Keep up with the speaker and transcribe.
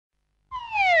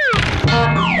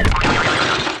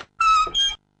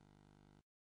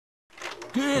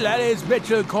GLRC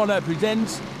Metro Corner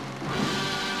presents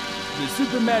the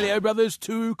Super Mario Bros.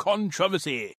 2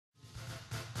 controversy.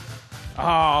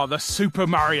 Ah, the Super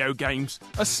Mario games,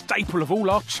 a staple of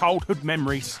all our childhood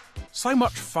memories. So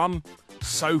much fun,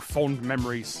 so fond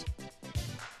memories.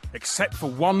 Except for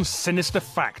one sinister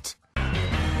fact.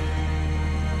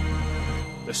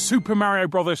 The Super Mario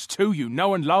Bros. 2 you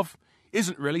know and love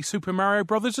isn't really Super Mario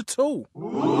Bros. At all.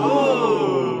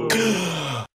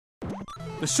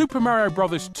 The Super Mario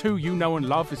Bros. 2 you know and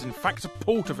love is in fact a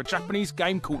port of a Japanese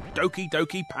game called Doki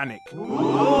Doki Panic.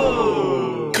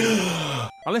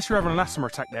 Unless you're having an asthma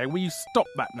attack there, will you stop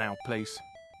that now, please?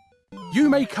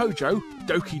 Yume Kōjō,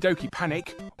 Doki Doki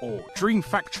Panic, or Dream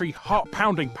Factory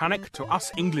Heart-Pounding Panic to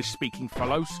us English-speaking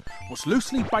fellows, was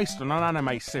loosely based on an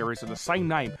anime series of the same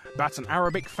name about an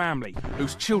Arabic family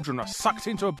whose children are sucked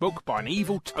into a book by an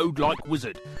evil toad-like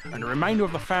wizard, and the remainder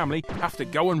of the family have to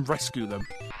go and rescue them.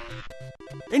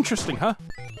 Interesting, huh?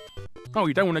 Oh,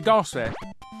 you don't want to gasp there?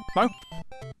 No?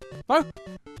 No?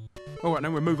 Alright,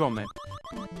 then we'll move on then.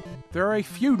 There are a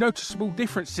few noticeable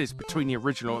differences between the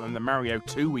original and the Mario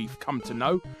 2 we've come to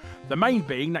know, the main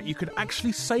being that you could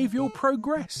actually save your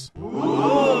progress.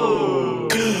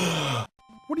 What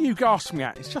are you gasping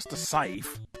at? It's just a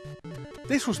save.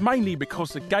 This was mainly because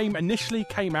the game initially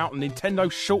came out on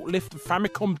Nintendo's short-lived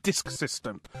Famicom disk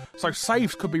system, so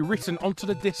saves could be written onto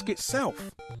the disc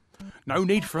itself. No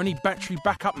need for any battery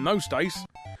backup in those days.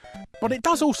 But it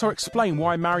does also explain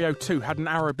why Mario 2 had an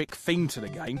Arabic theme to the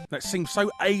game that seems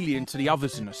so alien to the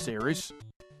others in the series.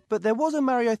 But there was a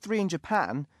Mario 3 in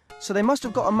Japan, so they must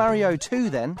have got a Mario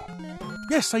 2 then.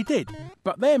 Yes, they did,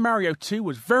 but their Mario 2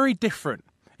 was very different.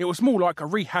 It was more like a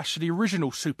rehash of the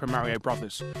original Super Mario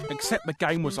Bros., except the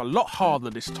game was a lot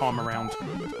harder this time around.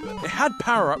 It had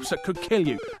power-ups that could kill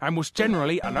you, and was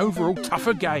generally an overall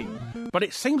tougher game. But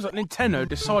it seems that Nintendo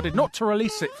decided not to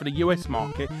release it for the US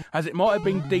market as it might have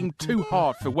been deemed too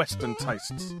hard for Western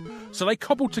tastes. So they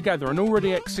cobbled together an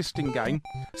already existing game,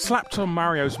 slapped on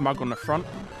Mario's mug on the front,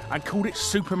 and called it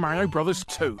Super Mario Bros.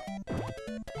 2.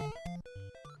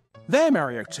 Their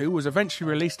Mario 2 was eventually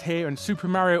released here in Super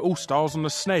Mario All-Stars on the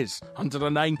SNES under the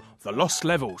name The Lost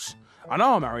Levels, and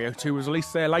our Mario 2 was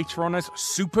released there later on as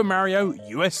Super Mario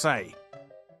USA.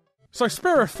 So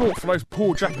spare a thought for those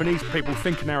poor Japanese people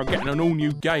thinking they were getting an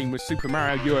all-new game with Super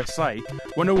Mario USA,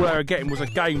 when all they were getting was a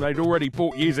game they'd already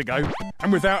bought years ago,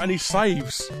 and without any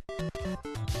saves.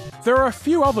 There are a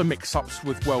few other mix-ups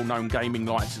with well-known gaming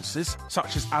licenses,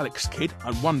 such as Alex Kidd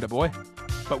and Wonder Boy,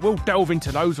 but we'll delve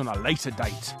into those on a later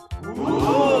date.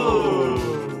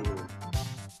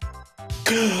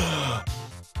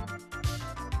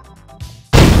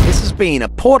 This has been a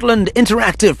Portland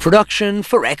Interactive production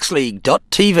for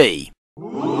XLeague.tv.